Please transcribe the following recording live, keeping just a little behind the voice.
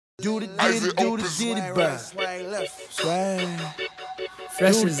Do the diddy bop. Swag.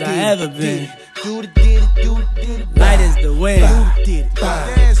 Fresh as I ever been. Do the diddy Light as the wind. See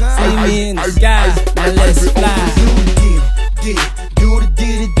me in the sky, now let's fly. Do the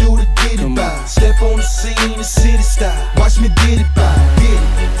diddy bop. Step on the scene, the city style. Watch me diddy bop.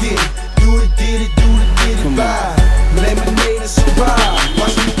 Diddy. Do the diddy bop. Lemonade and survive.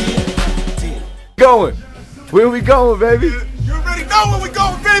 Watch me diddy. Going. Where we going, baby? You already know where we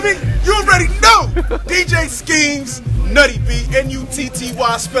going, baby. You already know. DJ Schemes, Nutty B,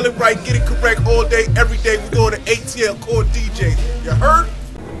 N-U-T-T-Y. Spell it right, get it correct all day, every day. We go to ATL Core DJ. You heard?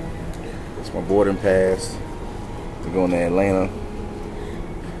 It's my boarding pass to going to Atlanta.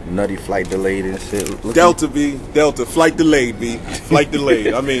 Nutty flight delayed and shit. Delta B, Delta, flight delayed B, flight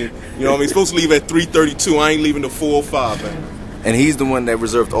delayed. I mean, you know what I mean? Supposed to leave at 3:32. I ain't leaving to 4:05, man. And he's the one that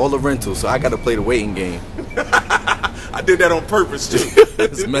reserved all the rentals, so I got to play the waiting game. I did that on purpose too.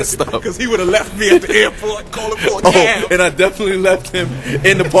 It's messed up. Because he would have left me at the airport calling for a cab. And I definitely left him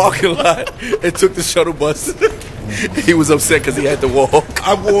in the parking lot and took the shuttle bus. He was upset because he had to walk.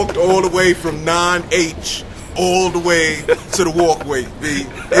 I walked all the way from 9H all the way to the walkway, B.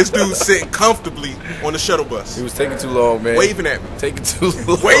 This dude sitting comfortably on the shuttle bus. He was taking too long, man. Waving at me. Taking too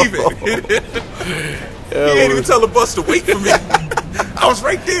long. Waving. He ain't even tell the bus to wait for me. I was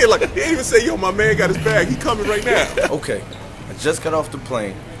right there. Like, he ain't even say, yo, my man got his bag. He coming right now. Okay, I just got off the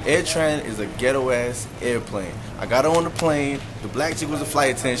plane. AirTran is a ghetto-ass airplane. I got her on the plane. The black chick was a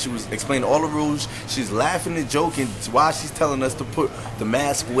flight attendant. She was explaining all the rules. She's laughing and joking while she's telling us to put the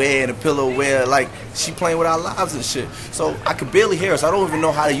mask where and the pillow where. Like, she playing with our lives and shit. So I could barely hear her, so I don't even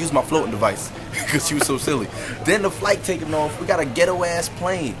know how to use my floating device because she was so silly. Then the flight taking off. We got a ghetto-ass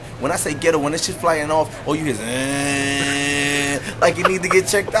plane. When I say ghetto, when this shit flying off, all you hear is like you need to get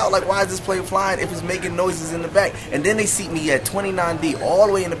checked out. Like, why is this plane flying if it's making noises in the back? And then they seat me at 29D, all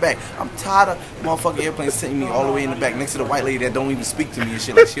the way in the back. I'm tired of motherfucking airplanes sitting me all the way in the back next to the white lady that don't even speak to me and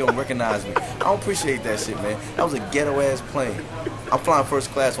shit, like she don't recognize me. I don't appreciate that shit, man. That was a ghetto-ass plane. I'm flying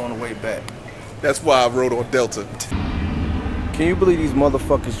first class on the way back. That's why I rode on Delta. Can you believe these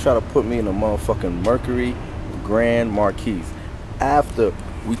motherfuckers try to put me in a motherfucking Mercury Grand Marquis after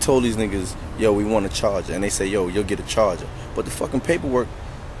we told these niggas, yo, we want a charger, and they say, yo, you'll get a charger. But the fucking paperwork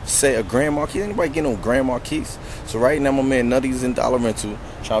say a Grand Marquis. Anybody get no Grand Marquis? So right now my man Nutty's in Dollar Rental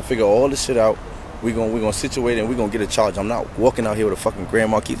trying to figure all this shit out. We gonna situate it and we gonna get a charge. I'm not walking out here with a fucking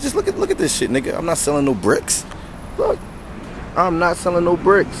Grand Marquis. Just look at this shit, nigga. I'm not selling no bricks. Look, I'm not selling no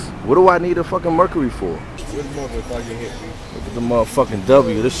bricks. What do I need a fucking Mercury for? Look at the motherfucking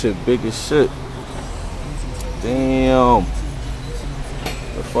W. This shit big as shit. Damn.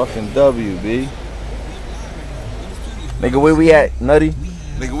 The fucking W, B. Nigga, where we at, Nutty?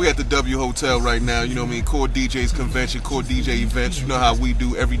 Nigga, we at the W Hotel right now, you know what I mean? Core DJs convention, Core DJ events. You know how we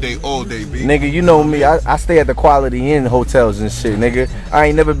do every day, all day, B. Nigga, you know me. I stay at the Quality Inn hotels and shit, nigga. I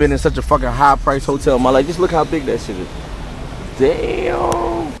ain't never been in such a fucking high price hotel in my life. Just look how big that shit is.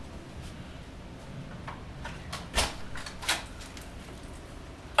 Damn.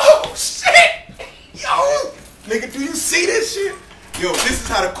 Oh, shit! Yo! Nigga, do you see this shit? Yo, this is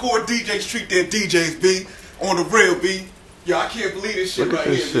how the Core DJs treat their DJs, B. On the real, B. Yo, I can't believe this shit right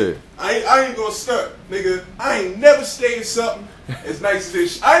here. I ain't gonna stunt, nigga. I ain't never stayed in something as nice as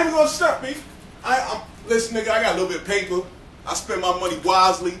this. I ain't even gonna stunt, B. Listen, nigga, I got a little bit of paper. I spend my money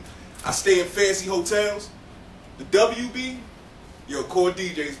wisely. I stay in fancy hotels. The WB, yo, Core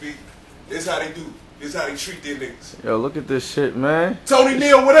DJs, B. This how they do. This how they treat their niggas. Yo, look at this shit, man. Tony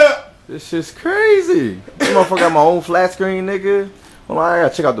Neal, what up? This shit's crazy. This motherfucker got my own flat screen, nigga. Hold on, I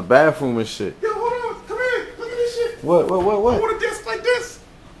gotta check out the bathroom and shit. Yo, hold on. Come here. Look at this shit. What? I want a desk like this.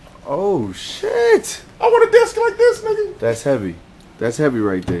 Oh, shit. I want a desk like this, nigga. That's heavy. That's heavy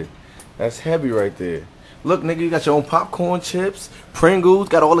right there. That's heavy right there. Look, nigga, you got your own popcorn chips, Pringles,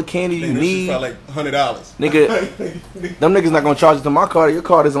 got all the candy you need. This is probably like $100. Nigga, them niggas not gonna charge it to my card. Your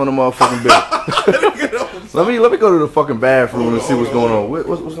card is on the motherfucking bill. let me go to the fucking bathroom and see what's going on.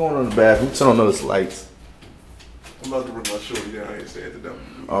 What's going on in the bathroom? Turn on those lights. I'm about to bring my shorty down here and stay at the W.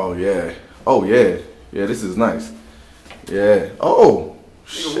 Oh yeah. Oh yeah. Yeah, this is nice. Yeah. Oh.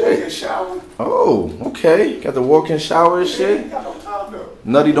 Shit. Shower. Oh, okay. Got the walk-in shower and shit. Got no time though.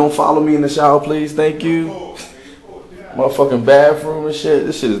 Nutty, don't follow me in the shower, please. Thank you. Motherfucking bathroom and shit.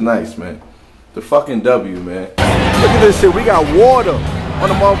 This shit is nice, man. The fucking W, man. Look at this shit. We got water on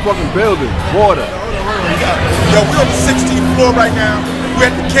the motherfucking building. Water. Yo, we on the 16th floor right now. We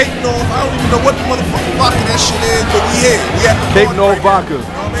at the Cape North. I don't even know what the motherfucking vodka that shit is, but we here. We at the Cape North vodka. You know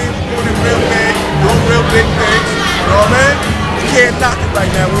what I mean? We doing it real big. Doing real big things. You know what I mean? You can't knock it right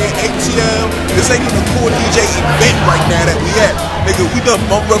now. We in ATL. This ain't even a core DJ event right now that we at. Nigga, we done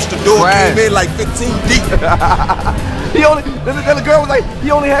bump rushed the door, came in like 15 deep. The girl was like, he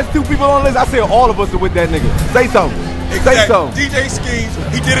only has 2 people on the list. I said all of us are with that nigga. Say something. Exactly. Say something. DJ Schemes,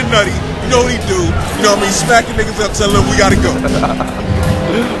 he did it nutty. You know what he do. You know what I mean? Smacking niggas up, telling them we gotta go.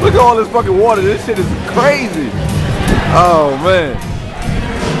 Look at all this fucking water. This shit is crazy. Oh, man.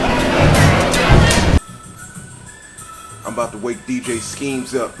 I'm about to wake DJ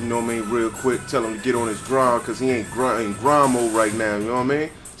Schemes up, you know what I mean, real quick. Tell him to get on his grind, because he ain't grind mode right now, you know what I mean?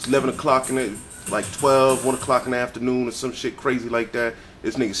 It's 11 o'clock in the, like 12, 1 o'clock in the afternoon or some shit crazy like that.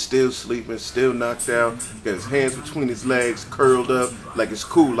 This nigga still sleeping, still knocked out. Got his hands between his legs, curled up, like it's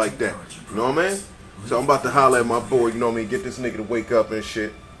cool like that. You know what I mean? So I'm about to holler at my boy, you know what I mean, get this nigga to wake up and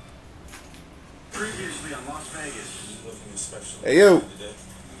shit. Previously on Las Vegas. Hey, yo.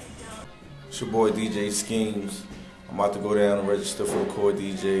 It's your boy DJ Schemes. I'm about to go down and register for the core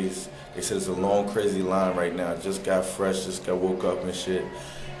DJs. They said it's a long, crazy line right now. Just got fresh, just got woke up and shit.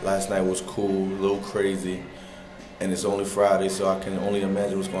 Last night was cool, a little crazy. And it's only Friday, so I can only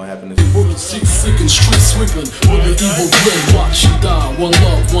imagine what's gonna happen this week. Bullet seek, sick and street sweeping with the evil grin. Watch you die. One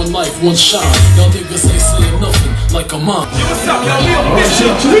love, one life, one shot. Y'all niggas ain't saying nothing like a mom. What's up, yo? We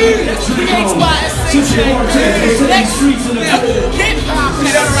official. Next hip hop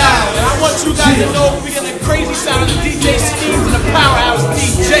is around. And I want you guys to know we get the crazy sound of the DJ Schemes and the powerhouse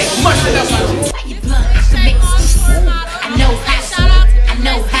DJ. Much love, my G. I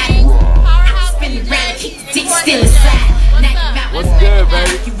know how. Spin around, keep dick still inside. What's good,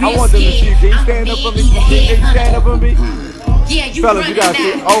 baby? I want them to see you. Can you stand up for me? Can you stand up for me? Yeah, you Fellas, you gotta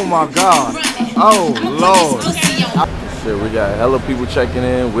see. Oh my God. Oh Lord. Shit, we got hella people checking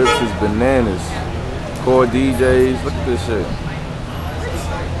in. Whips is bananas. Core DJs. Look at this shit.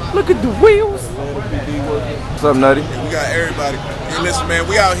 Look at the wheels. What's up, Nutty? We got everybody. Hey, listen, man,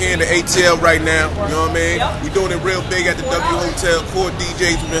 we out here in the ATL right now. You know what I mean? We doing it real big at the W Hotel. Core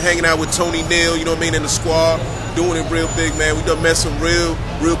DJs. We've been hanging out with Tony Neal, you know what I mean, and the squad. Doing it real big, man. We done met some real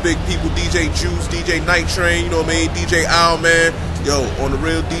big people. DJ Juice, DJ Night Train, you know what I mean? DJ Owl, man. Yo, on the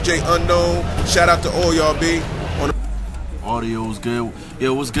real DJ Unknown. Shout out to all y'all, B. Audio's good.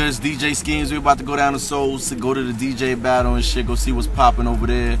 Yo, what's good? It's DJ Schemes. We're about to go down to Souls to go to the DJ battle and shit. Go see what's popping over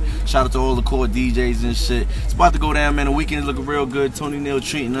there. Shout out to all the core DJs and shit. It's about to go down, man. The weekend's looking real good. Tony Neal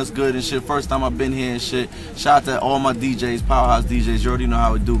treating us good and shit. First time I've been here and shit. Shout out to all my DJs, powerhouse DJs. You already know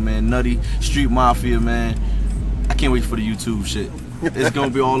how it do, man. Nutty, Street Mafia, man. I can't wait for the YouTube shit. It's gonna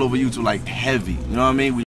be all over YouTube like heavy. You know what I mean?